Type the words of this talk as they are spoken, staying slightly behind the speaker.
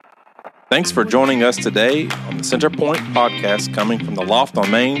Thanks for joining us today on the Centerpoint podcast coming from the Loft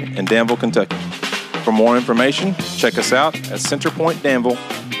on Main in Danville, Kentucky. For more information, check us out at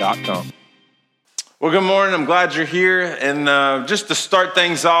centerpointdanville.com. Well, good morning. I'm glad you're here. And just to start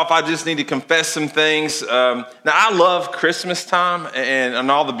things off, I just need to confess some things. Now, I love Christmas time and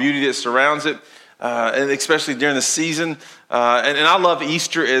all the beauty that surrounds it, and especially during the season. And I love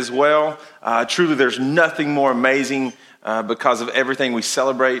Easter as well. Truly, there's nothing more amazing because of everything we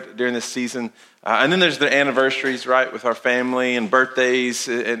celebrate during this season. And then there's the anniversaries, right, with our family and birthdays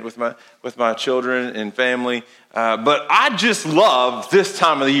and with my children and family. But I just love this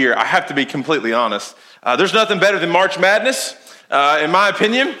time of the year. I have to be completely honest. There's nothing better than March Madness, in my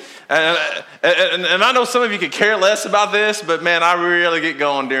opinion. And I know some of you could care less about this, but man, I really get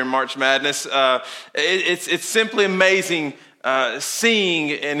going during March Madness. It's simply amazing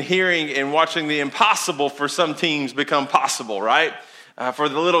seeing and hearing and watching the impossible for some teams become possible, right? For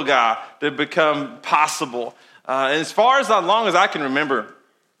the little guy to become possible. And as far as long as I can remember,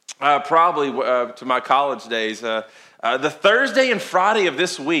 probably to my college days, the Thursday and Friday of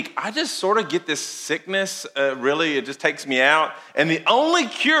this week, I just sort of get this sickness. Really, it just takes me out. And the only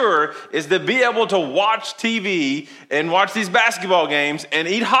cure is to be able to watch TV and watch these basketball games and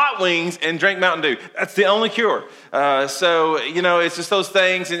eat hot wings and drink Mountain Dew. That's the only cure. So, it's just those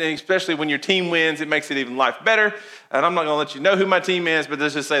things. And especially when your team wins, it makes it even life better. And I'm not going to let you know who my team is, but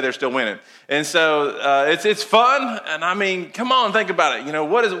let's just say they're still winning. And so it's fun. And I mean, come on, think about it.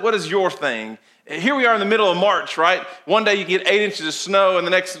 What is your thing? Here we are in the middle of March, right? One day you get 8 inches of snow, and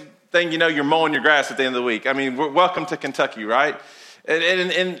the next thing you know, you're mowing your grass at the end of the week. I mean, welcome to Kentucky, right?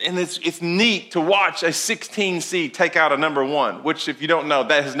 And it's neat to watch a 16 seed take out a number one, which, if you don't know,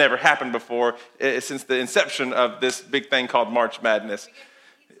 that has never happened before since the inception of this big thing called March Madness.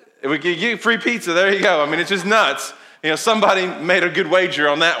 We get free pizza. There you go. I mean, it's just nuts. Somebody made a good wager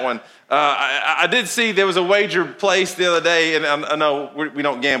on that one. I did see there was a wager placed the other day, and I know we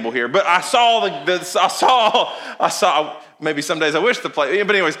don't gamble here, but I saw I saw. Maybe some days I wish to play,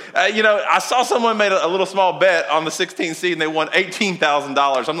 but anyways, I saw someone made a little small bet on the 16th seed, and they won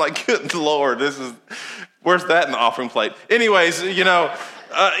 $18,000. I'm like, good Lord, where's that in the offering plate? Anyways,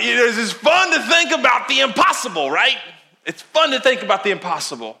 it's fun to think about the impossible, right? It's fun to think about the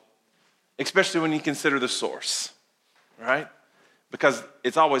impossible, especially when you consider the source, right? Because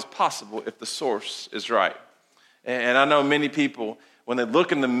it's always possible if the source is right. And I know many people, when they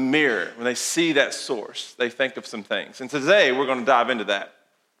look in the mirror, when they see that source, they think of some things. And today, we're going to dive into that.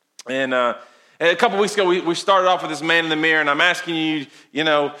 And a couple weeks ago, we started off with this man in the mirror, and I'm asking you,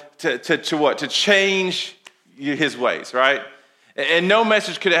 to what? To change his ways, right? And no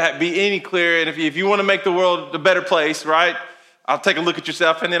message could be any clearer. And if you want to make the world a better place, right, I'll take a look at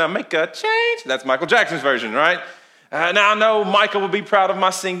yourself, and then I'll make a change. That's Michael Jackson's version, right? Now, I know Michael will be proud of my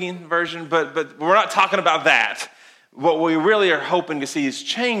singing version, but we're not talking about that. What we really are hoping to see is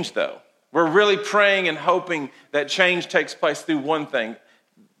change, though. We're really praying and hoping that change takes place through one thing,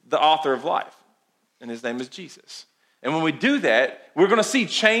 the author of life, and his name is Jesus. And when we do that, we're going to see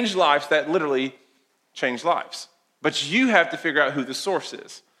changed lives that literally change lives. But you have to figure out who the source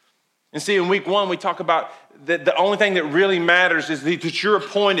is. And see, in week 1, we talk about that the only thing that really matters is that you're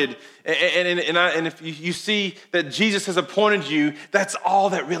appointed. And if you see that Jesus has appointed you, that's all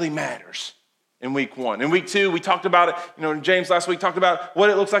that really matters in week 1. In week 2, we talked about it. James last week talked about what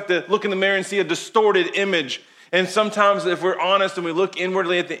it looks like to look in the mirror and see a distorted image. And sometimes, if we're honest and we look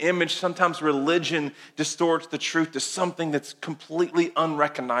inwardly at the image, sometimes religion distorts the truth to something that's completely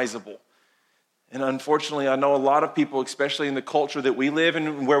unrecognizable. And unfortunately, I know a lot of people, especially in the culture that we live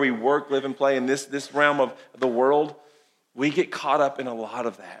in, where we work, live, and play in this realm of the world, we get caught up in a lot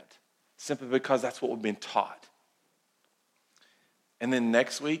of that simply because that's what we've been taught. And then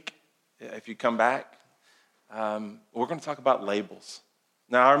next week, if you come back, we're going to talk about labels.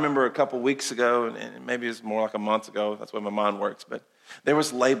 Now, I remember a couple weeks ago, and maybe it's more like a month ago, that's the way my mind works, but there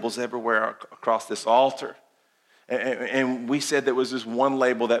was labels everywhere across this altar. And we said there was this one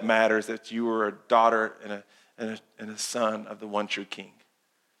label that matters, that you were a daughter and a son of the one true King,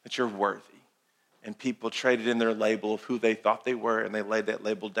 that you're worthy. And people traded in their label of who they thought they were, and they laid that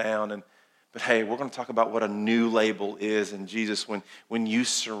label down. But hey, we're going to talk about what a new label is in Jesus when you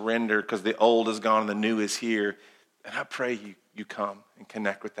surrender, because the old is gone and the new is here. And I pray you come and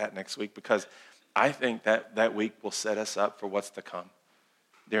connect with that next week, because I think that week will set us up for what's to come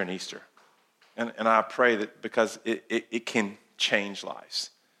during Easter. And I pray that because it can change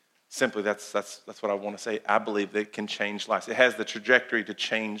lives. Simply, that's what I want to say. I believe that it can change lives. It has the trajectory to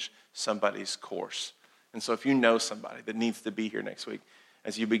change somebody's course. And so if you know somebody that needs to be here next week,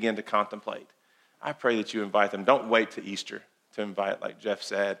 as you begin to contemplate, I pray that you invite them. Don't wait till Easter to invite, like Jeff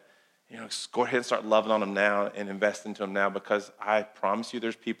said. go ahead and start loving on them now and invest into them now, because I promise you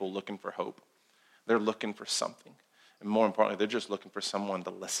there's people looking for hope. They're looking for something. And more importantly, they're just looking for someone to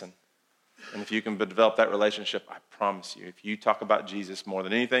listen. And if you can develop that relationship, I promise you, if you talk about Jesus more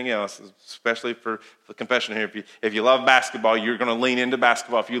than anything else, especially for the confession here, if you love basketball, you're going to lean into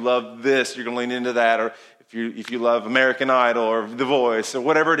basketball. If you love this, you're going to lean into that. Or if you love American Idol or The Voice or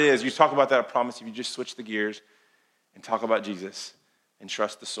whatever it is, you talk about that, I promise you, if you just switch the gears and talk about Jesus and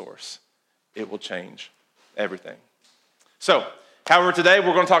trust the source, it will change everything. So, however, today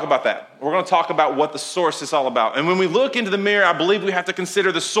we're going to talk about that. We're going to talk about what the source is all about. And when we look into the mirror, I believe we have to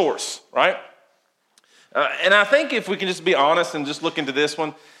consider the source, right? And I think if we can just be honest and just look into this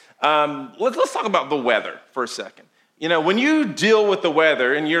one, let's talk about the weather for a second. When you deal with the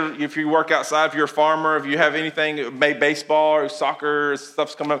weather, and if you work outside, if you're a farmer, if you have anything, baseball or soccer,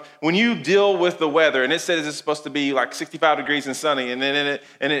 stuff's coming up. When you deal with the weather, and it says it's supposed to be like 65 degrees and sunny, and then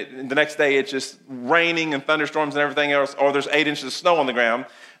the next day it's just raining and thunderstorms and everything else, or there's 8 inches of snow on the ground.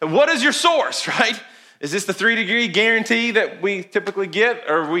 What is your source, right? Is this the 3-degree guarantee that we typically get,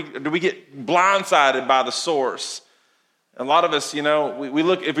 or do we get blindsided by the source? A lot of us, we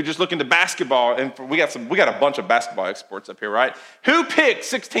look, if we just look into basketball, and we got a bunch of basketball experts up here, right? Who picked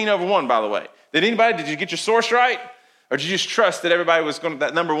 16/1, by the way? Did you get your source right? Or did you just trust that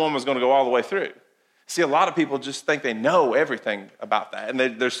that number 1 was going to go all the way through? See, a lot of people just think they know everything about that, and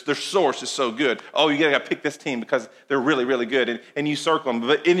their source is so good. Oh, you got to pick this team because they're really, really good, and you circle them.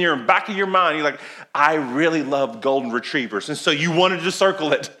 But in your back of your mind, you're like, I really love golden retrievers, and so you wanted to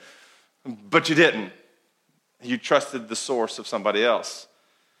circle it, but you didn't. You trusted the source of somebody else.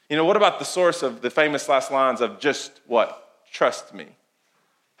 What about the source of the famous last lines of just what? Trust me.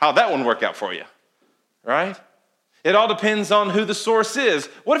 How'd that one work out for you? Right? It all depends on who the source is.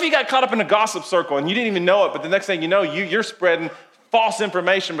 What if you got caught up in a gossip circle and you didn't even know it, but the next thing you know, you're spreading false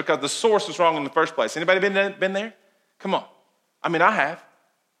information because the source was wrong in the first place? Anybody been there? Come on. I mean, I have.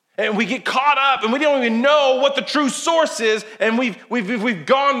 And we get caught up and we don't even know what the true source is, and we've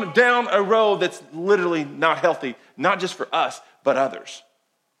gone down a road that's literally not healthy, not just for us, but others.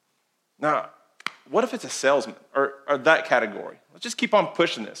 Now, what if it's a salesman or that category? Let's just keep on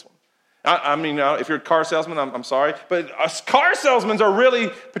pushing this one. I mean, if you're a car salesman, I'm sorry, but car salesmen are really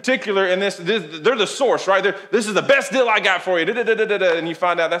particular in this. They're the source, right? This is the best deal I got for you, and you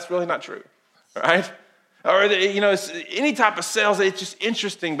find out that's really not true, right? Or, any type of sales, it's just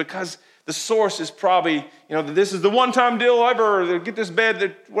interesting because the source is probably, this is the one-time deal ever, or get this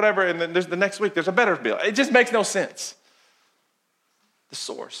bed, whatever, and then there's the next week, there's a better deal. It just makes no sense. The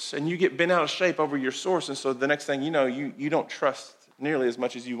source. And you get bent out of shape over your source, and so the next thing you know, you don't trust nearly as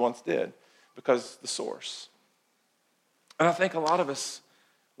much as you once did because the source. And I think a lot of us,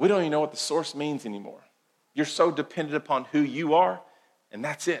 we don't even know what the source means anymore. You're so dependent upon who you are, and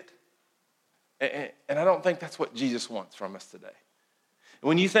that's it. And I don't think that's what Jesus wants from us today.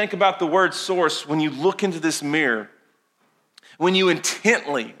 When you think about the word source, when you look into this mirror, when you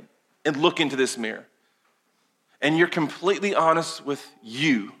intently look into this mirror, and you're completely honest with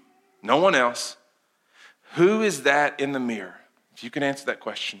you, no one else, who is that in the mirror? If you can answer that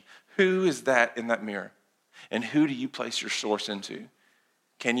question, who is that in that mirror? And who do you place your source into?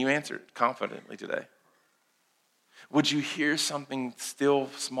 Can you answer it confidently today? Would you hear something still,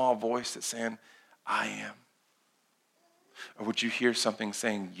 small voice that's saying, I am? Or would you hear something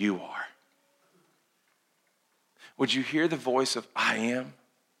saying, you are? Would you hear the voice of I am?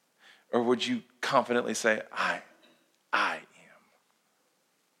 Or would you confidently say, I am?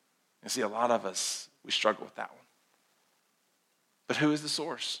 And see, a lot of us, we struggle with that one. But who is the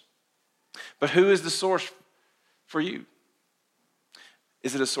source? But who is the source for you?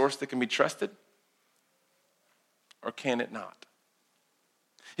 Is it a source that can be trusted? Or can it not?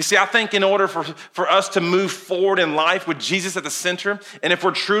 You see, I think in order for us to move forward in life with Jesus at the center, and if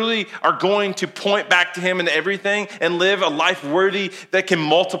we're truly are going to point back to him in everything and live a life worthy that can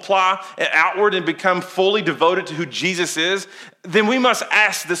multiply outward and become fully devoted to who Jesus is, then we must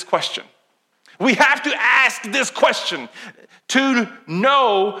ask this question. We have to ask this question. To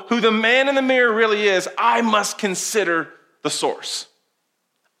know who the man in the mirror really is, I must consider the source.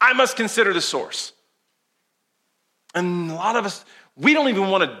 I must consider the source. And a lot of us, we don't even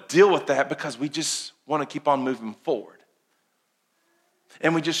want to deal with that because we just want to keep on moving forward.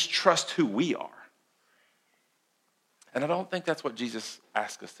 And we just trust who we are. And I don't think that's what Jesus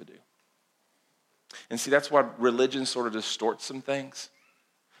asked us to do. And see, that's why religion sort of distorts some things.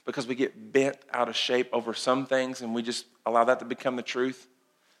 Because we get bent out of shape over some things and we just allow that to become the truth.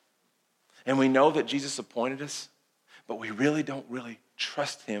 And we know that Jesus appointed us, but we really don't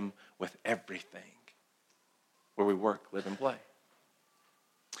trust him with everything where we work, live, and play.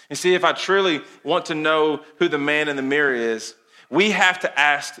 You see, if I truly want to know who the man in the mirror is, we have to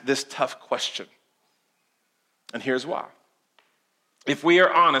ask this tough question. And here's why. If we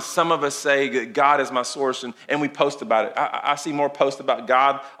are honest, some of us say that God is my source, and we post about it. I see more posts about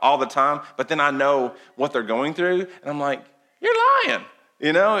God all the time, but then I know what they're going through, and I'm like, you're lying.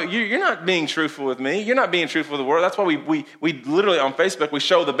 You know, you're not being truthful with me. You're not being truthful with the world. That's why we literally on Facebook, we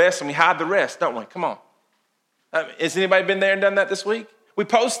show the best and we hide the rest, don't we? Come on. Has anybody been there and done that this week? We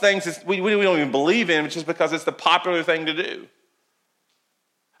post things that we don't even believe in just because it's the popular thing to do.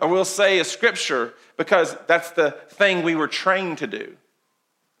 Or we'll say a scripture because that's the thing we were trained to do.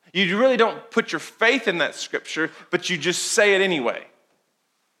 You really don't put your faith in that scripture, but you just say it anyway.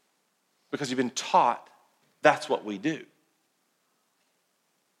 Because you've been taught that's what we do.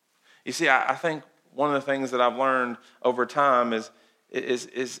 You see, I think one of the things that I've learned over time is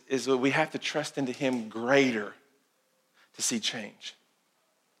that we have to trust into him greater to see change.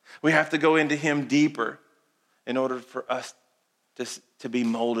 We have to go into him deeper in order for us to be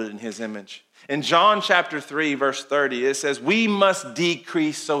molded in his image. In John chapter 3, verse 30, it says, we must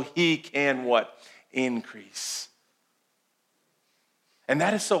decrease so he can what? Increase. And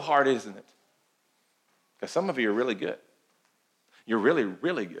that is so hard, isn't it? Because some of you are really good. You're really,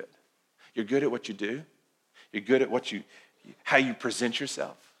 really good. You're good at what you do. You're good at how you present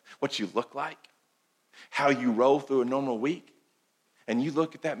yourself, what you look like, how you roll through a normal week. And you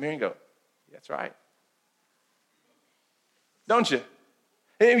look at that mirror and go, that's right. Don't you?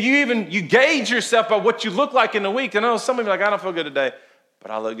 You gauge yourself by what you look like in the week. I know some of you are like, I don't feel good today,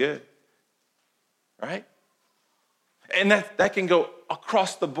 but I look good. Right? And that can go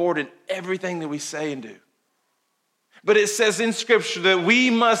across the board in everything that we say and do. But it says in Scripture that we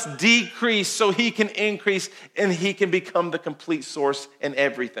must decrease so he can increase and he can become the complete source in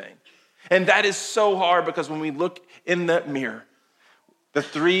everything. And that is so hard because when we look in that mirror, the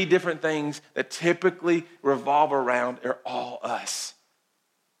three different things that typically revolve around are all us.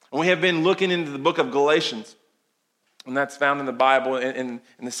 And we have been looking into the book of Galatians. And that's found in the Bible, in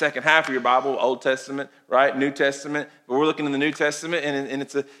the second half of your Bible, Old Testament, right? New Testament. But we're looking in the New Testament, and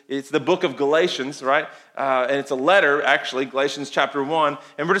it's the book of Galatians, right? And it's a letter, actually, Galatians chapter 1.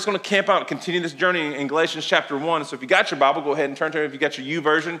 And we're just going to camp out and continue this journey in Galatians chapter 1. So if you got your Bible, go ahead and turn to it. If you got your U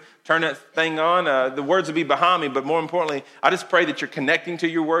version, turn that thing on. The words will be behind me, but more importantly, I just pray that you're connecting to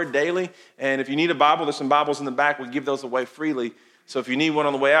your word daily. And if you need a Bible, there's some Bibles in the back. We give those away freely. So if you need one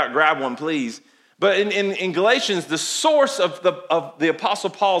on the way out, grab one, please. But in Galatians, the source of the Apostle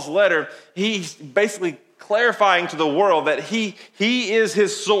Paul's letter, he's basically clarifying to the world that he is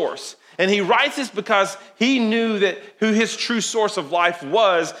his source. And he writes this because he knew that who his true source of life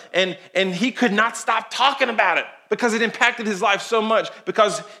was, and he could not stop talking about it because it impacted his life so much,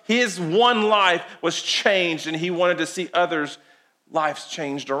 because his one life was changed and he wanted to see others' lives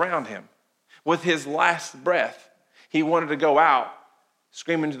changed around him. With his last breath, he wanted to go out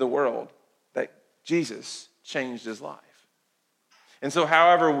screaming to the world that Jesus changed his life. And so,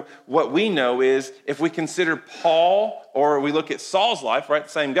 however, what we know is if we consider Paul, or we look at Saul's life, right, the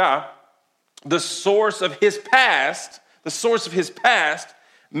same guy, the source of his past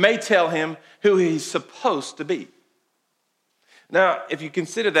may tell him who he's supposed to be. Now, if you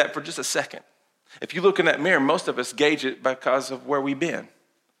consider that for just a second, if you look in that mirror, most of us gauge it because of where we've been.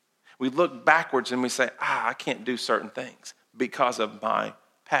 We look backwards and we say, I can't do certain things because of my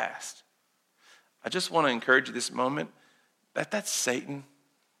past. I just want to encourage you this moment that that's Satan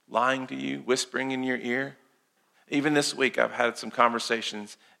lying to you, whispering in your ear. Even this week, I've had some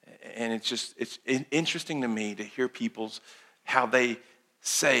conversations, and it's interesting to me to hear how they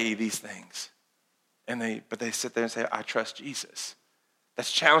say these things. But they sit there and say, I trust Jesus.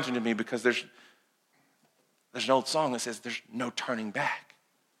 That's challenging to me because there's an old song that says there's no turning back.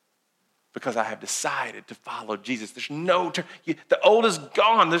 Because I have decided to follow Jesus. There's the old is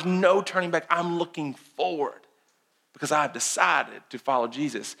gone. There's no turning back. I'm looking forward because I've decided to follow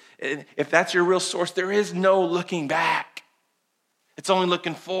Jesus. And if that's your real source, there is no looking back. It's only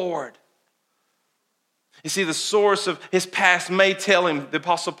looking forward. You see, the source of his past may tell him, the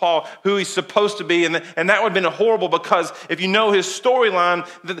Apostle Paul, who he's supposed to be. And that would have been horrible because if you know his storyline,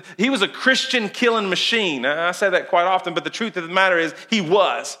 he was a Christian killing machine. I say that quite often, but the truth of the matter is he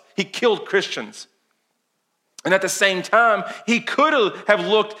was. He killed Christians. And at the same time, he could have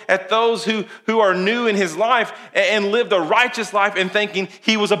looked at those who are new in his life and lived a righteous life and thinking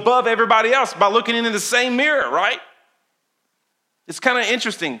he was above everybody else by looking into the same mirror, right? It's kind of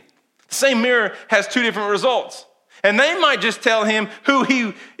interesting. The same mirror has two different results. And they might just tell him who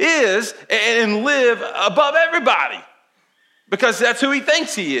he is and live above everybody because that's who he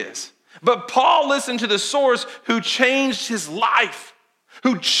thinks he is. But Paul listened to the source who changed his life,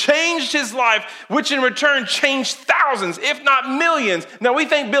 who changed his life, which in return changed thousands, if not millions. Now, we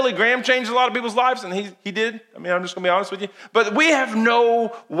think Billy Graham changed a lot of people's lives, and he did. I mean, I'm just going to be honest with you. But we have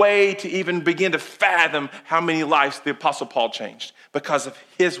no way to even begin to fathom how many lives the Apostle Paul changed because of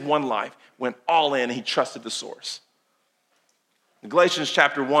his one life, went all in, and he trusted the source. In Galatians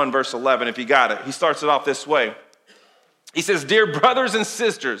chapter 1, verse 11, if you got it, he starts it off this way. He says, "Dear brothers and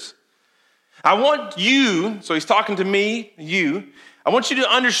sisters, I want you," so he's talking to me, you, "I want you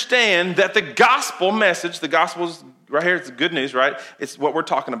to understand that the gospel message," the gospel is right here, it's the good news, right? It's what we're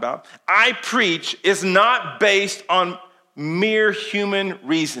talking about. "I preach is not based on mere human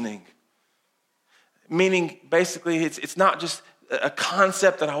reasoning." Meaning, basically, it's not just a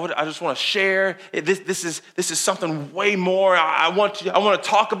concept that I just want to share. This is something way more. I want to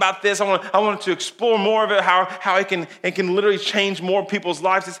talk about this. I want to explore more of it, how it can literally change more people's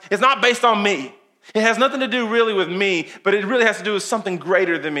lives. It's not based on me. It has nothing to do really with me, but it really has to do with something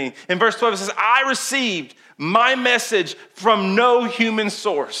greater than me. In verse 12, it says, "I received my message from no human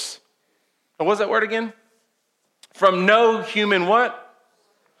source." And what's that word again? From no human what?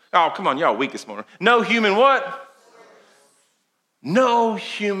 Oh, come on, y'all weak this morning. No human what? No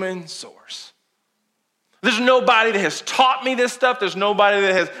human source. There's nobody that has taught me this stuff. There's nobody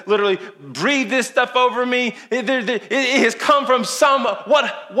that has literally breathed this stuff over me. It has come from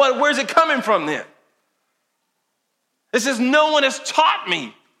where's it coming from then? It says no one has taught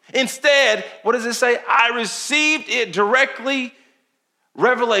me. Instead, what does it say? I received it directly,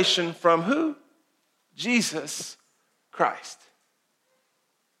 revelation from who? Jesus Christ.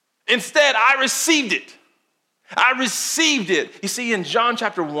 Instead, I received it. I received it. You see, in John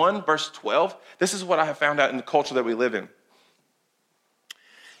chapter 1, verse 12, this is what I have found out in the culture that we live in.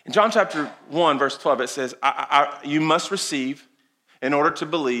 In John chapter 1, verse 12, it says, you must receive in order to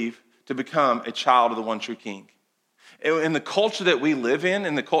believe to become a child of the one true King. In the culture that we live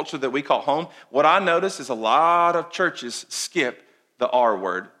in the culture that we call home, what I notice is a lot of churches skip the R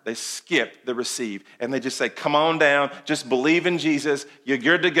word. They skip the receive. And they just say, come on down, just believe in Jesus, you're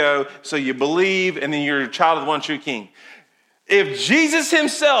good to go. So you believe, and then you're a child of the one true King. If Jesus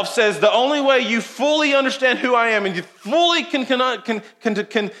himself says the only way you fully understand who I am and you fully can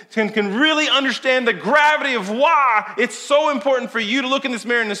really understand the gravity of why it's so important for you to look in this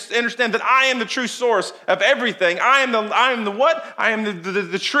mirror and understand that I am the true source of everything. I am the what? I am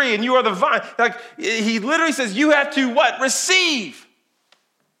the tree and you are the vine. Like he literally says you have to what? Receive.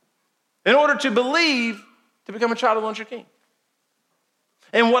 In order to believe, to become a child of the one true King.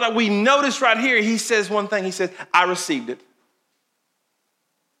 And what we notice right here, he says one thing. He says, I received it.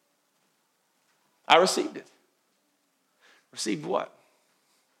 I received it. Received what?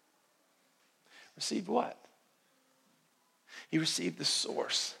 Received what? He received the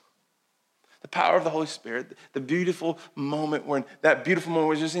source. The power of the Holy Spirit, the beautiful moment when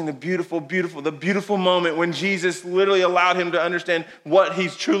we're just seeing the beautiful moment when Jesus literally allowed him to understand what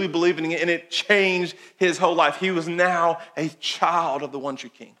he's truly believing in, and it changed his whole life. He was now a child of the one true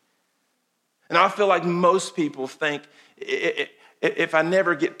King. And I feel like most people think, if I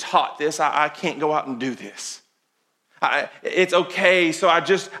never get taught this, I can't go out and do this. It's okay, so I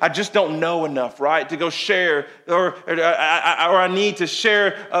just don't know enough, right, to go share, or I need to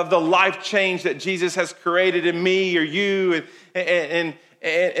share of the life change that Jesus has created in me or you, and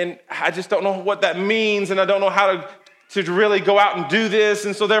I just don't know what that means, and I don't know how to really go out and do this,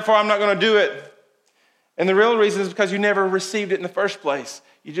 and so therefore I'm not going to do it. And the real reason is because you never received it in the first place.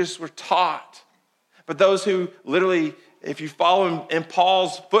 You just were taught. But those who literally, if you follow in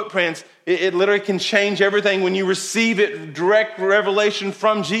Paul's footprints, it literally can change everything when you receive it, direct revelation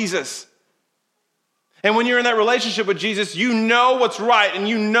from Jesus. And when you're in that relationship with Jesus, you know what's right and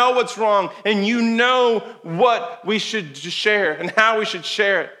you know what's wrong and you know what we should share and how we should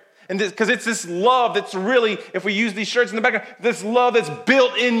share it. And because it's this love that's really, if we use these shirts in the background, this love that's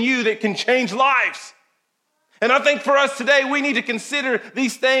built in you that can change lives. And I think for us today, we need to consider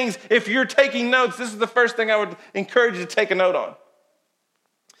these things. If you're taking notes, this is the first thing I would encourage you to take a note on.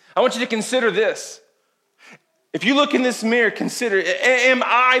 I want you to consider this. If you look in this mirror, consider, am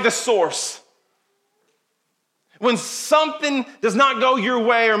I the source? When something does not go your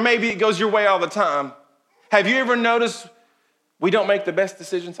way, or maybe it goes your way all the time, have you ever noticed we don't make the best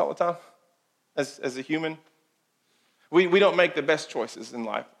decisions all the time as a human? We don't make the best choices in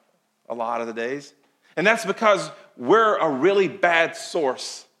life a lot of the days. And that's because we're a really bad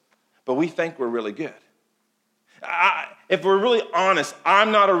source, but we think we're really good. If we're really honest,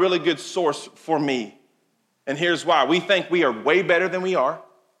 I'm not a really good source for me. And here's why. We think we are way better than we are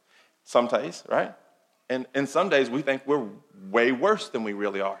some days, right? And some days we think we're way worse than we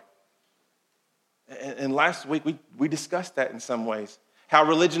really are. And last week we discussed that in some ways. How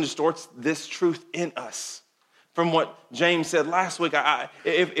religion distorts this truth in us. From what James said last week,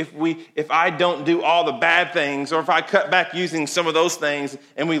 if I don't do all the bad things, or if I cut back using some of those things,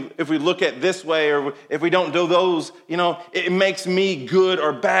 and if we look at this way, or if we don't do those, it makes me good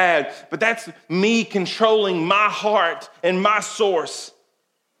or bad. But that's me controlling my heart and my source.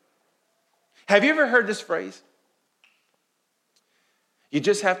 Have you ever heard this phrase? You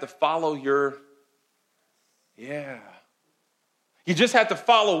just have to follow You just have to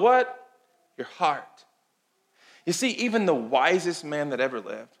follow what? Your heart. You see, even the wisest man that ever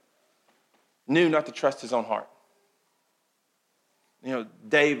lived knew not to trust his own heart.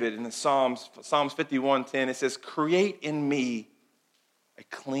 David in the Psalms 51:10, it says, "Create in me a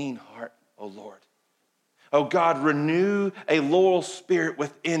clean heart, O Lord. Oh God, renew a loyal spirit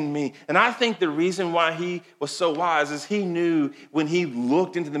within me." And I think the reason why he was so wise is he knew when he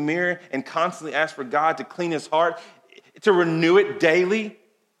looked into the mirror and constantly asked for God to clean his heart, to renew it daily,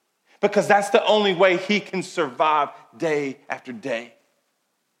 because that's the only way he can survive day after day.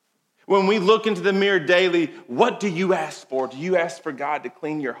 When we look into the mirror daily, what do you ask for? Do you ask for God to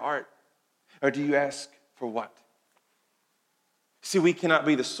clean your heart? Or do you ask for what? See, we cannot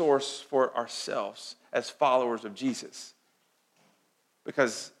be the source for ourselves as followers of Jesus,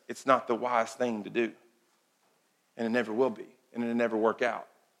 because it's not the wise thing to do. And it never will be. And it'll never work out.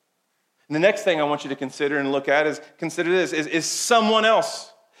 And the next thing I want you to consider and look at is, consider this, is someone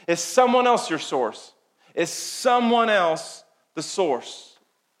else. Is someone else your source? Is someone else the source?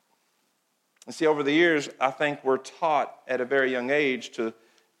 And see, over the years, I think we're taught at a very young age to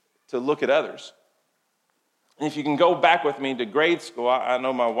look at others. And if you can go back with me to grade school, I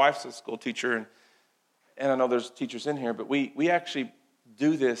know my wife's a school teacher, and I know there's teachers in here, but we actually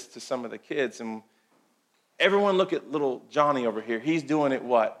do this to some of the kids. And everyone look at little Johnny over here. He's doing it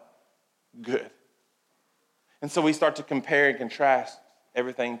what? Good. And so we start to compare and contrast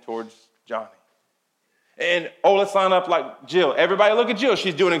everything towards Johnny. And, let's line up like Jill. Everybody look at Jill.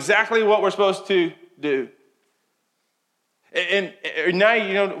 She's doing exactly what we're supposed to do. And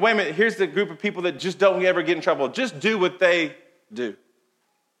now, wait a minute, here's the group of people that just don't ever get in trouble. Just do what they do.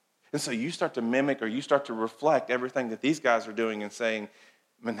 And so you start to mimic, or you start to reflect everything that these guys are doing and saying,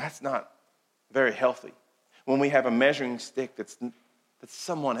 man, that's not very healthy. When we have a measuring stick that's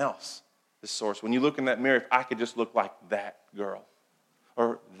someone else, the source. When you look in that mirror, if I could just look like that girl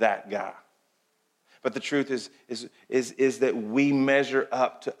or that guy. But the truth is that we measure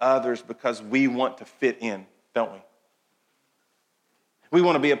up to others because we want to fit in, don't we? We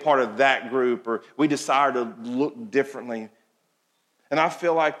want to be a part of that group, or we desire to look differently. And I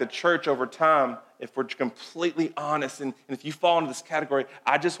feel like the church over time, if we're completely honest, and if you fall into this category,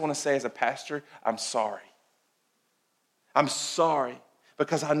 I just want to say as a pastor, I'm sorry. I'm sorry,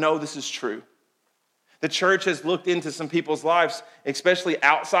 because I know this is true. The church has looked into some people's lives, especially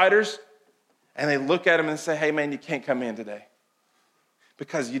outsiders, and they look at them and say, hey, man, you can't come in today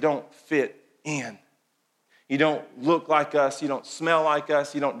because you don't fit in. You don't look like us. You don't smell like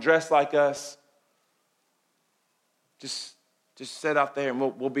us. You don't dress like us. Just sit out there and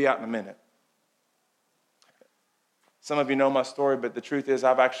we'll be out in a minute. Some of you know my story, but the truth is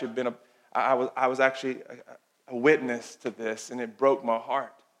I was actually a witness to this, and it broke my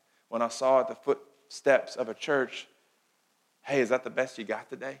heart when I saw at the footsteps of a church, hey, is that the best you got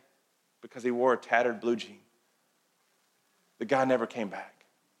today? Because he wore a tattered blue jean. The guy never came back.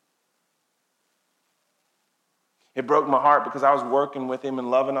 It broke my heart because I was working with him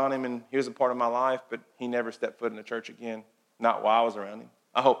and loving on him, and he was a part of my life, but he never stepped foot in the church again, not while I was around him.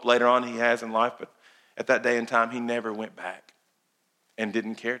 I hope later on he has in life, but at that day and time, he never went back and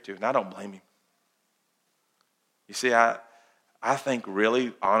didn't care to, and I don't blame him. You see, I think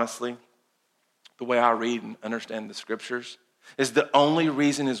really, honestly, the way I read and understand the scriptures is the only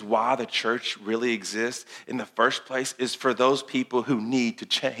reason is why the church really exists in the first place is for those people who need to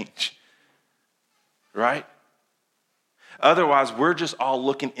change, right? Otherwise, we're just all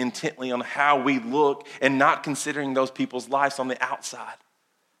looking intently on how we look and not considering those people's lives on the outside.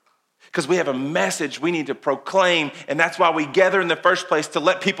 Because we have a message we need to proclaim, and that's why we gather in the first place, to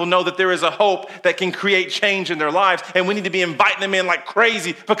let people know that there is a hope that can create change in their lives, and we need to be inviting them in like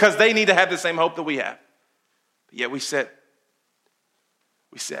crazy because they need to have the same hope that we have. But yet we sit,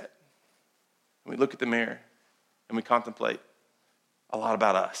 and we look at the mirror, and we contemplate a lot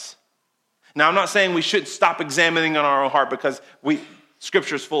about us. Now, I'm not saying we shouldn't stop examining on our own heart, because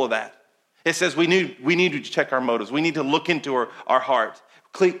Scripture is full of that. It says we need to check our motives. We need to look into our heart.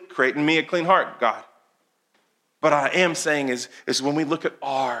 Create in me a clean heart, God. But I am saying is when we look at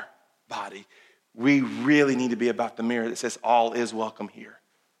our body, we really need to be about the mirror that says all is welcome here.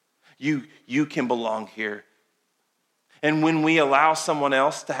 You can belong here. And when we allow someone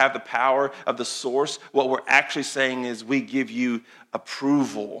else to have the power of the source, what we're actually saying is we give you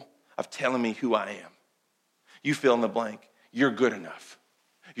approval of telling me who I am. You fill in the blank. You're good enough.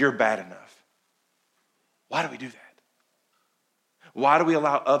 You're bad enough. Why do we do that? Why do we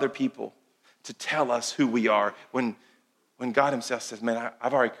allow other people to tell us who we are when God himself says, man,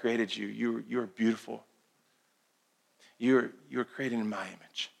 I've already created you. You're beautiful. You're created in my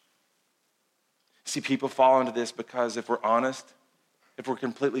image. See, people fall into this because if we're honest, if we're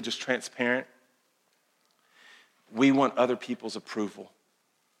completely just transparent, we want other people's approval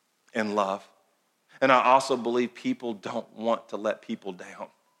and love. And I also believe people don't want to let people down.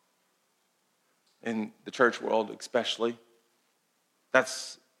 In the church world especially,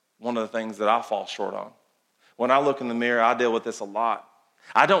 that's one of the things that I fall short on. When I look in the mirror, I deal with this a lot.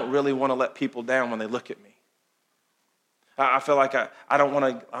 I don't really want to let people down when they look at me. I feel like I don't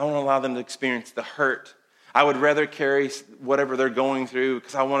want to allow them to experience the hurt. I would rather carry whatever they're going through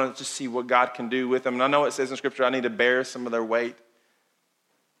because I want to just see what God can do with them. And I know it says in Scripture I need to bear some of their weight.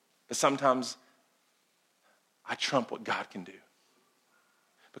 But sometimes I trump what God can do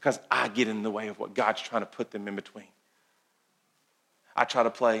because I get in the way of what God's trying to put them in between. I try to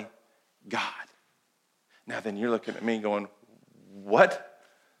play God. Now then you're looking at me going, what?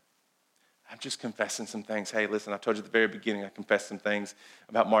 I'm just confessing some things. Hey, listen, I told you at the very beginning I confessed some things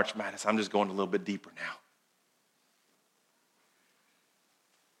about March Madness. I'm just going a little bit deeper now.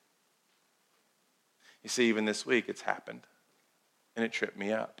 You see, even this week it's happened, and it tripped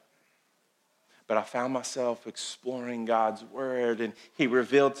me up. But I found myself exploring God's word, and he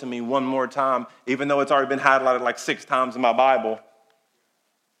revealed to me one more time, even though it's already been highlighted like 6 times in my Bible.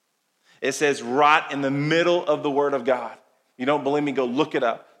 It says right in the middle of the word of God. You don't believe me? Go look it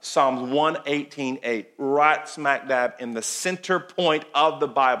up. Psalms 118:8, right smack dab in the center point of the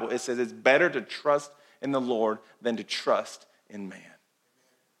Bible. It says it's better to trust in the Lord than to trust in man.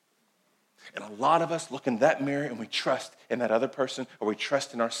 And a lot of us look in that mirror and we trust in that other person or we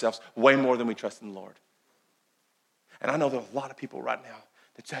trust in ourselves way more than we trust in the Lord. And I know there are a lot of people right now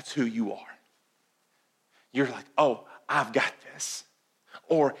that's who you are. You're like, oh, I've got this.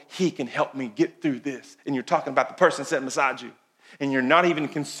 Or he can help me get through this. And you're talking about the person sitting beside you. And you're not even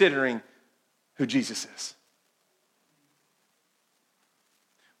considering who Jesus is.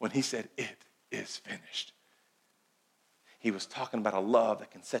 When he said, it is finished, he was talking about a love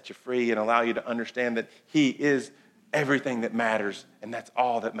that can set you free and allow you to understand that he is everything that matters, and that's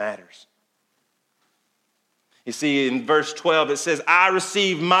all that matters. You see, in verse 12, it says, I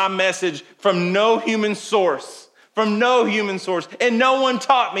received my message from no human source. From no human source, and no one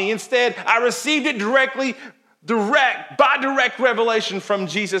taught me. Instead, I received it by direct revelation from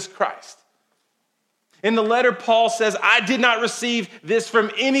Jesus Christ. In the letter, Paul says, I did not receive this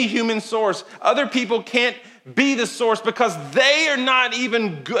from any human source. Other people can't be the source because they are not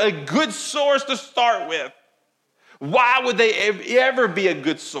even a good source to start with. Why would they ever be a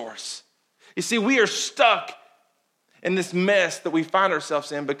good source? You see, we are stuck in this mess that we find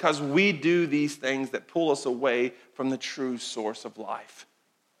ourselves in because we do these things that pull us away from the true source of life.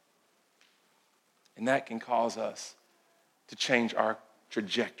 And that can cause us to change our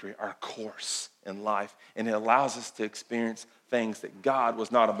trajectory, our course in life. And it allows us to experience things that God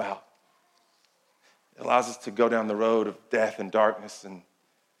was not about. It allows us to go down the road of death and darkness and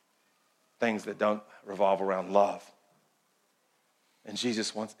things that don't revolve around love. And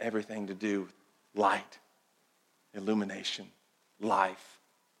Jesus wants everything to do with light, illumination, life,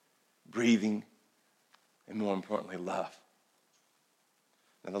 breathing, and more importantly, love.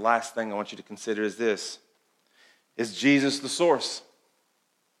 Now, the last thing I want you to consider is this. Is Jesus the source?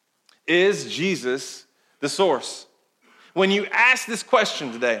 Is Jesus the source? When you ask this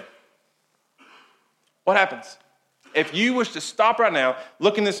question today, what happens? If you wish to stop right now,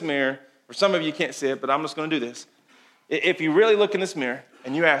 look in this mirror, or some of you can't see it, but I'm just going to do this. If you really look in this mirror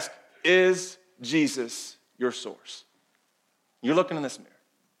and you ask, is Jesus your source? You're looking in this mirror.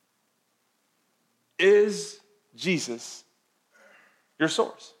 Is Jesus your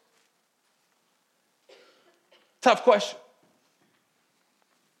source? Tough question.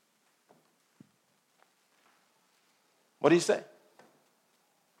 What do you say?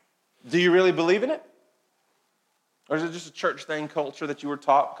 Do you really believe in it? Or is it just a church thing, culture that you were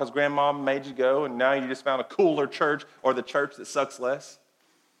taught because grandma made you go and now you just found a cooler church or the church that sucks less?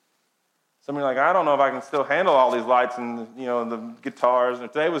 Some of you are like, I don't know if I can still handle all these lights and the guitars.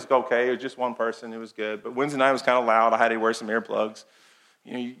 And today was okay. It was just one person. It was good. But Wednesday night was kind of loud. I had to wear some earplugs.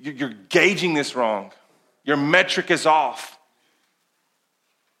 You're gauging this wrong. Your metric is off.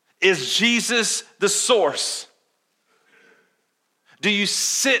 Is Jesus the source? Do you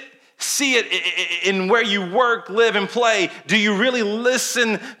sit see it in where you work, live, and play? Do you really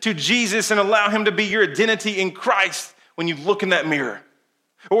listen to Jesus and allow him to be your identity in Christ when you look in that mirror?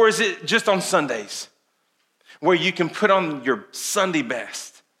 Or is it just on Sundays where you can put on your Sunday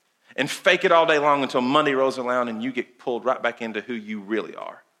best and fake it all day long until Monday rolls around and you get pulled right back into who you really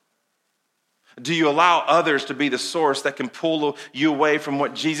are? Do you allow others to be the source that can pull you away from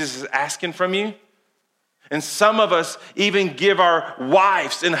what Jesus is asking from you? And some of us even give our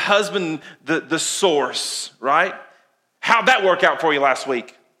wives and husband the source, right? How'd that work out for you last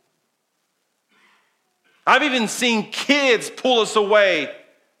week? I've even seen kids pull us away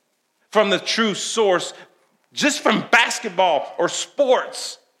from the true source just from basketball or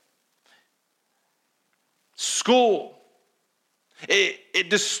sports, school. It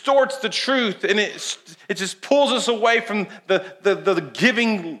distorts the truth, and it just pulls us away from the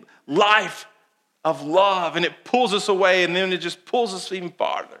giving life of love, and it pulls us away, and then it just pulls us even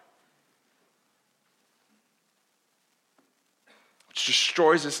farther, which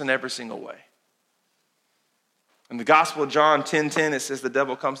destroys us in every single way. In the Gospel of John 10:10, it says the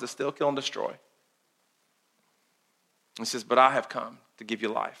devil comes to steal, kill, and destroy. It says, but I have come to give you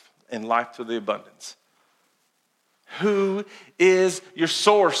life, and life to the abundance. Who is your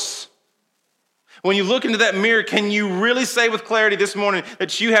source? When you look into that mirror, can you really say with clarity this morning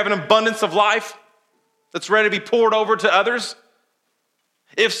that you have an abundance of life that's ready to be poured over to others?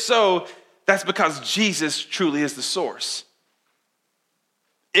 If so, that's because Jesus truly is the source.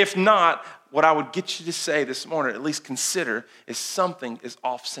 If not, what I would get you to say this morning, at least consider, is something is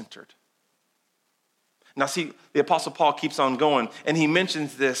off-centered. Now see, the Apostle Paul keeps on going, and he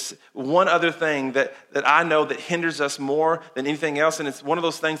mentions this one other thing that I know that hinders us more than anything else, and it's one of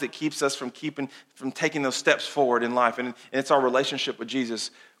those things that keeps us from taking those steps forward in life, and it's our relationship with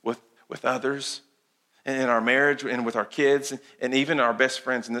Jesus, with others, and in our marriage, and with our kids, and even our best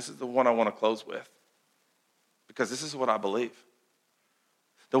friends, and this is the one I want to close with, because this is what I believe.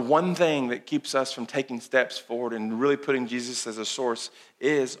 The one thing that keeps us from taking steps forward and really putting Jesus as a source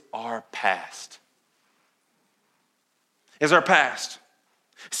is our past. Is our past.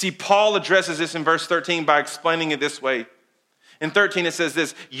 See, Paul addresses this in verse 13 by explaining it this way. In 13, it says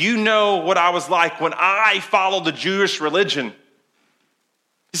this: you know what I was like when I followed the Jewish religion.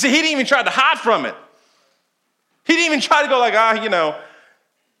 You see, he didn't even try to hide from it. He didn't even try to go like,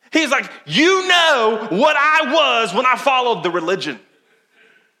 He's like, you know what I was when I followed the religion.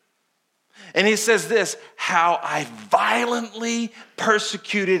 And he says this: how I violently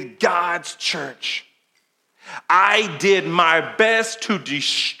persecuted God's church. I did my best to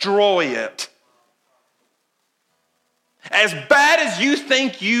destroy it. As bad as you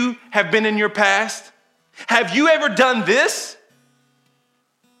think you have been in your past, have you ever done this?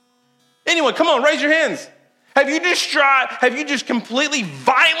 Anyone, come on, raise your hands. Have you just completely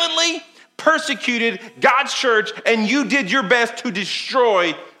violently persecuted God's church and you did your best to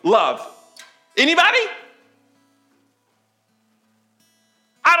destroy love? Anybody?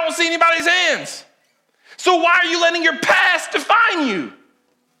 I don't see anybody's hands. So why are you letting your past define you?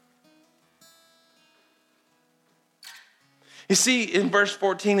 You see, in verse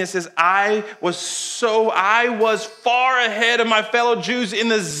 14, it says, I was far ahead of my fellow Jews in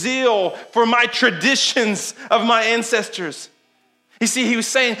the zeal for my traditions of my ancestors. You see, he was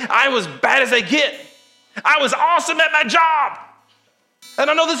saying, I was bad as they get. I was awesome at my job.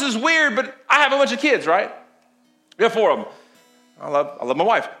 And I know this is weird, but I have a bunch of kids, right? We have 4 of them. I love my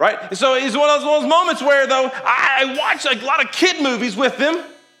wife, right? And so it's one of those moments where, though, I watch a lot of kid movies with them,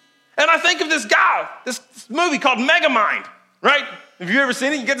 and I think of this guy, this movie called Megamind, right? Have you ever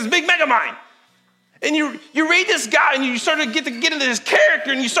seen it? You get this big Megamind. And you read this guy, and you start to get into his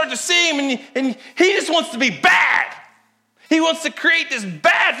character, and you start to see him, and he just wants to be bad. He wants to create this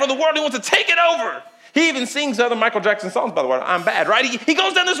bad for the world. He wants to take it over. He even sings other Michael Jackson songs, by the way. I'm bad, right? He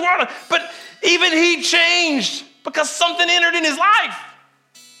goes down this world, but even he changed because something entered in his life.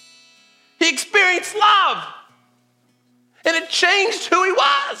 He experienced love, and it changed who he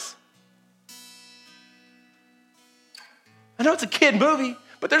was. I know it's a kid movie,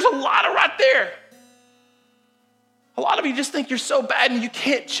 but there's a lot of right there. A lot of you just think you're so bad and you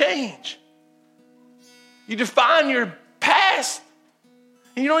can't change. You define your past,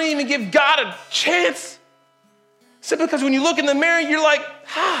 and you don't even give God a chance. Simply because when you look in the mirror, you're like,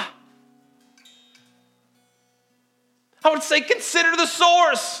 I would say consider the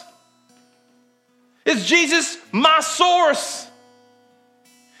source. Is Jesus my source?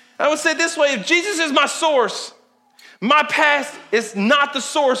 I would say it this way: if Jesus is my source, my past is not the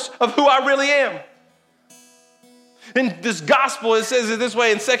source of who I really am. In this gospel, it says it this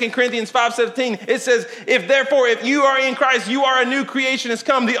way in 2 Corinthians 5:17. It says, if you are in Christ, you are a new creation has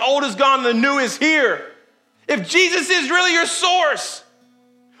come. The old is gone, the new is here. If Jesus is really your source,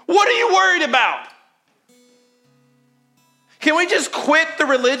 what are you worried about? Can we just quit the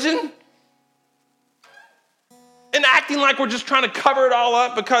religion and acting like we're just trying to cover it all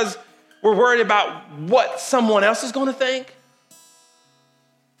up because we're worried about what someone else is going to think?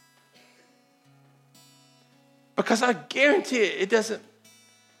 Because I guarantee it doesn't,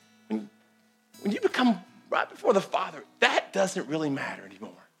 when you become right before the Father, that doesn't really matter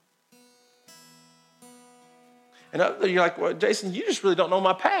anymore. And you're like, well, Jason, you just really don't know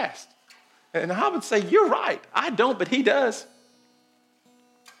my past. And I would say, you're right. I don't, but he does.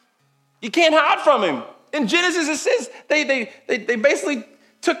 You can't hide from him. In Genesis, it says they basically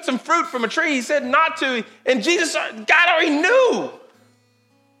took some fruit from a tree. He said not to. And God already knew.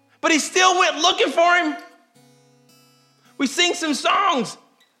 But he still went looking for him. We sing some songs,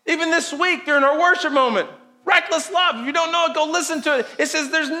 even this week during our worship moment. Reckless Love. If you don't know it, go listen to it. It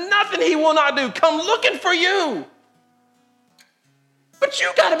says there's nothing he will not do. Come looking for you. But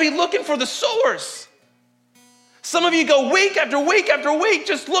you got to be looking for the source. Some of you go week after week after week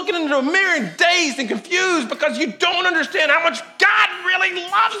just looking into a mirror and dazed and confused because you don't understand how much God really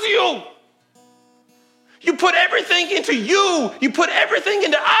loves you. You put everything into you. You put everything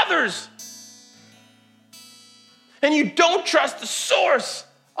into others. And you don't trust the source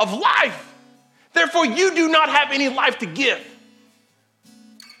of life. Therefore, you do not have any life to give.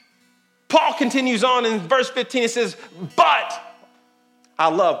 Paul continues on in verse 15. It says, but, I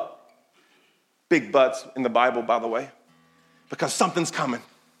love big buts in the Bible, by the way, because something's coming.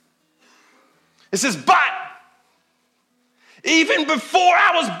 It says, but, even before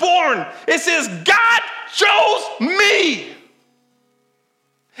I was born, it says, God chose me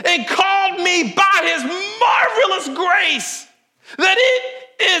and called me by his marvelous grace, that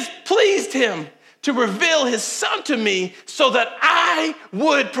it is pleased him to reveal his son to me so that I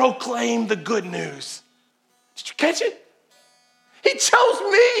would proclaim the good news. Did you catch it? He chose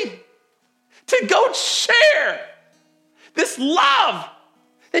me to go share this love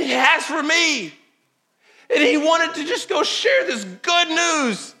that he has for me. And he wanted to just go share this good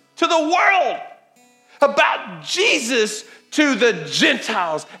news to the world about Jesus to the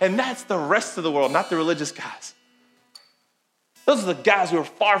Gentiles. And that's the rest of the world, not the religious guys. Those are the guys who are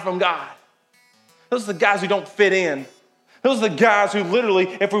far from God. Those are the guys who don't fit in. Those are the guys who literally,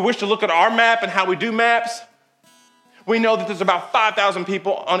 if we wish to look at our map and how we do maps, we know that there's about 5,000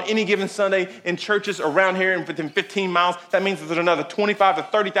 people on any given Sunday in churches around here and within 15 miles. That means that there's another 25 to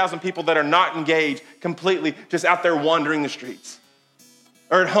 30,000 people that are not engaged completely, just out there wandering the streets.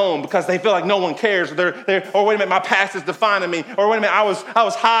 Or at home because they feel like no one cares. Or wait a minute, my past is defining me. Or wait a minute, I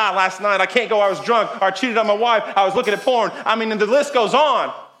was high last night. I can't go, I was drunk. Or I cheated on my wife. I was looking at porn. I mean, and the list goes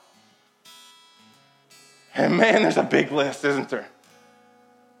on. And man, there's a big list, isn't there?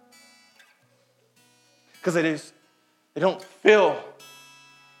 Because they don't feel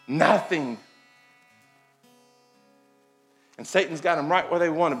nothing. And Satan's got them right where they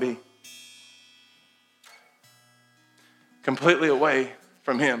want to be. Completely away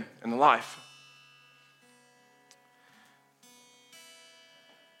from him in life.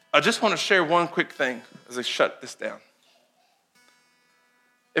 I just want to share one quick thing as I shut this down.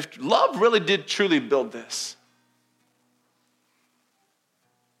 If love really did truly build this,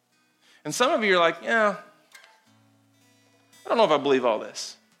 and some of you are like, yeah, I don't know if I believe all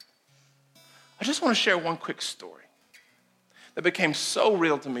this. I just want to share one quick story that became so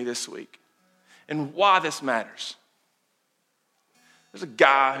real to me this week and why this matters. There's a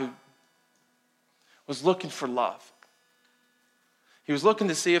guy who was looking for love. He was looking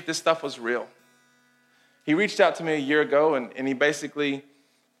to see if this stuff was real. He reached out to me a year ago and he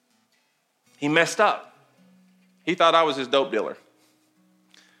messed up. He thought I was his dope dealer.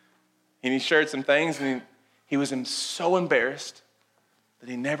 And he shared some things and he was so embarrassed that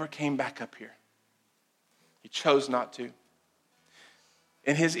he never came back up here. He chose not to.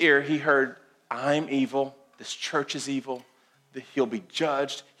 In his ear, he heard, I'm evil, this church is evil, that he'll be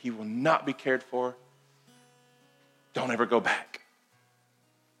judged, he will not be cared for. Don't ever go back.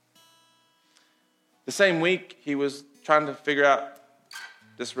 The same week, he was trying to figure out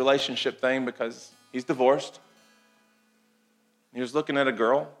this relationship thing because he's divorced. He was looking at a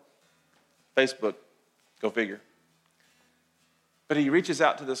girl, Facebook, go figure. But he reaches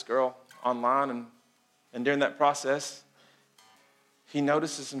out to this girl online, and during that process, he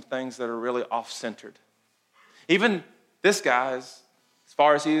notices some things that are really off-centered. Even this guy, as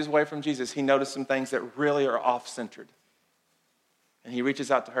far as he is away from Jesus, he noticed some things that really are off-centered. And he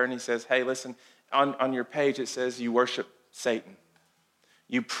reaches out to her and he says, hey, listen, on your page it says you worship Satan.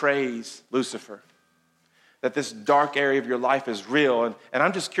 You praise Lucifer. That this dark area of your life is real. And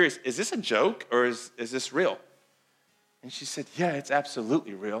I'm just curious, is this a joke or is this real? And she said, yeah, it's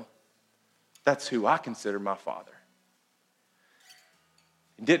absolutely real. That's who I consider my father.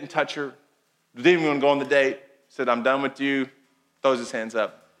 He didn't touch her. Didn't even go on the date. Said, I'm done with you. Throws his hands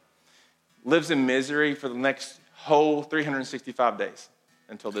up. Lives in misery for the next whole 365 days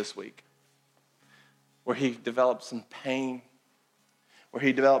until this week. Where he developed some pain. Where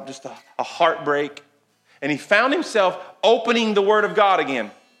he developed just a heartbreak. And he found himself opening the Word of God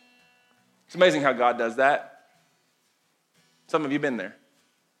again. It's amazing how God does that. Some of you have been there.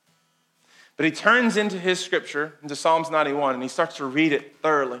 But he turns into his scripture, into Psalms 91, and he starts to read it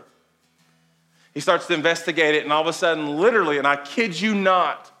thoroughly. He starts to investigate it, and all of a sudden, literally, and I kid you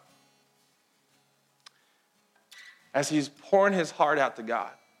not, as he's pouring his heart out to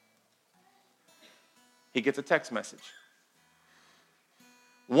God, he gets a text message.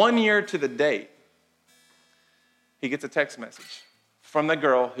 1 year to the date, he gets a text message from the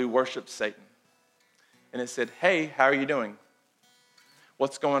girl who worships Satan. And it said, hey, how are you doing?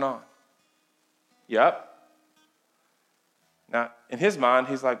 What's going on? Yep. Now, in his mind,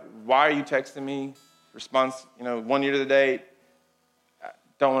 he's like, why are you texting me? Response, 1 year to the date. I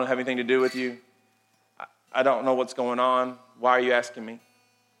don't want to have anything to do with you. I don't know what's going on. Why are you asking me?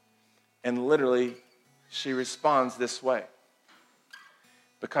 And literally, she responds this way.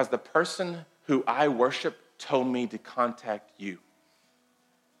 Because the person who I worship told me to contact you.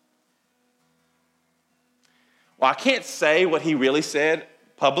 Well, I can't say what he really said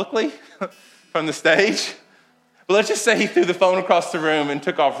publicly from the stage. But let's just say he threw the phone across the room and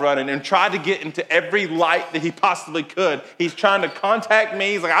took off running and tried to get into every light that he possibly could. He's trying to contact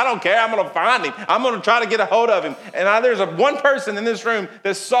me. He's like, I don't care. I'm going to find him. I'm going to try to get a hold of him. And there's one person in this room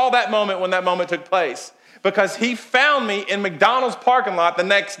that saw that moment when that moment took place. Because he found me in McDonald's parking lot the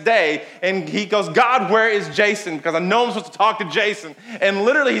next day, and he goes, God, where is Jason? Because I know I'm supposed to talk to Jason. And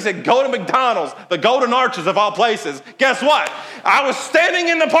literally he said, go to McDonald's, the Golden Arches of all places. Guess what? I was standing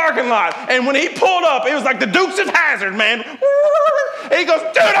in the parking lot, and when he pulled up, it was like the Dukes of Hazzard, man. And he goes,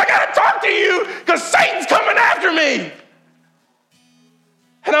 dude, I got to talk to you because Satan's coming after me.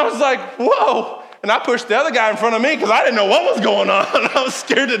 And I was like, whoa. And I pushed the other guy in front of me because I didn't know what was going on. I was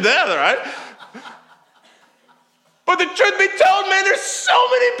scared to death, right? But the truth be told, man, there's so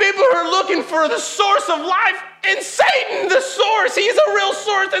many people who are looking for the source of life in Satan, the source. He's a real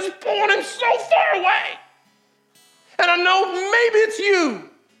source that's pulling him so far away. And I know maybe it's you.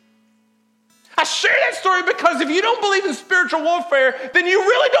 I share that story because if you don't believe in spiritual warfare, then you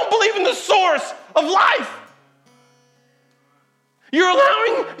really don't believe in the source of life. You're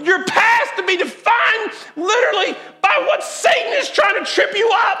allowing your past to be defined literally by what Satan is trying to trip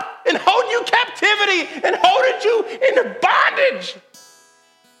you up and hold you captivity and hold you into bondage.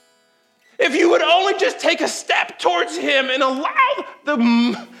 If you would only just take a step towards him and allow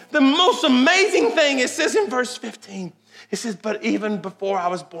the most amazing thing, it says in verse 15, it says, but even before I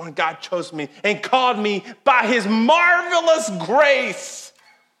was born, God chose me and called me by his marvelous grace.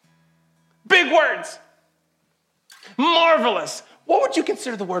 Big words. Marvelous. What would you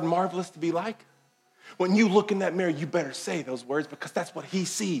consider the word marvelous to be like? When you look in that mirror, you better say those words because that's what he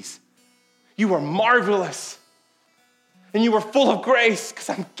sees. You are marvelous. And you are full of grace because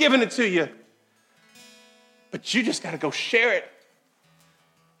I'm giving it to you. But you just got to go share it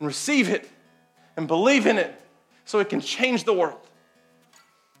and receive it and believe in it so it can change the world.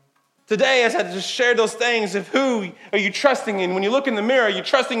 Today, as I just shared those things of who are you trusting in? When you look in the mirror, are you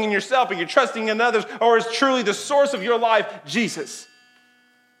trusting in yourself? Are you trusting in others? Or is truly the source of your life Jesus?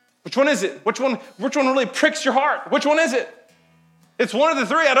 Which one is it? Which one really pricks your heart? Which one is it? It's one of the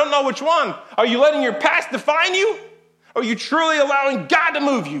three. I don't know which one. Are you letting your past define you? Or are you truly allowing God to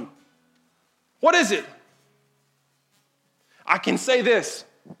move you? What is it? I can say this.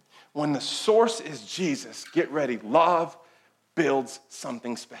 When the source is Jesus, get ready. Love builds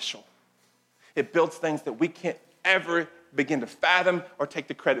something special. It builds things that we can't ever begin to fathom or take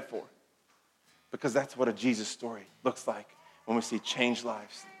the credit for. Because that's what a Jesus story looks like when we see changed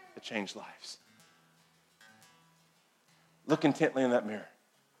lives that change lives. Look intently in that mirror.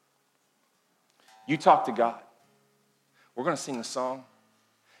 You talk to God. We're going to sing a song,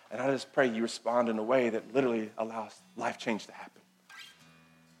 and I just pray you respond in a way that literally allows life change to happen.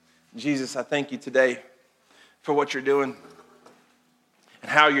 Jesus, I thank you today for what you're doing and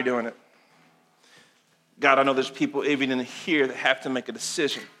how you're doing it. God, I know there's people even in here that have to make a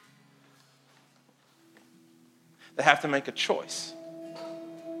decision. They have to make a choice.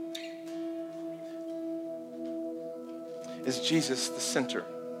 Is Jesus the center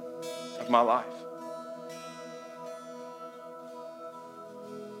of my life?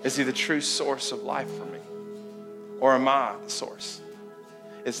 Is he the true source of life for me? Or am I the source?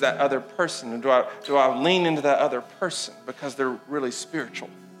 Is that other person? And do I lean into that other person because they're really spiritual?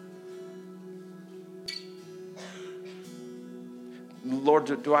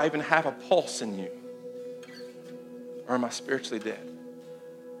 Lord, do I even have a pulse in you? Or am I spiritually dead?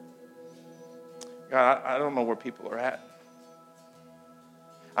 God, I don't know where people are at.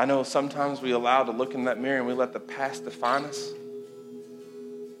 I know sometimes we allow to look in that mirror and we let the past define us.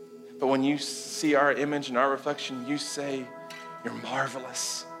 But when you see our image and our reflection, you say, you're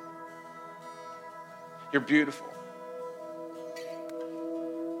marvelous. You're beautiful.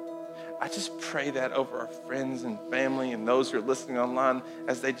 I just pray that over our friends and family and those who are listening online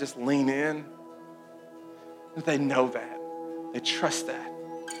as they just lean in. That they know that. They trust that.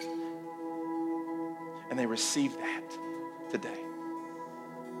 And they receive that today.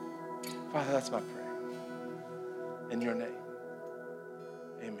 Father, that's my prayer. In your name.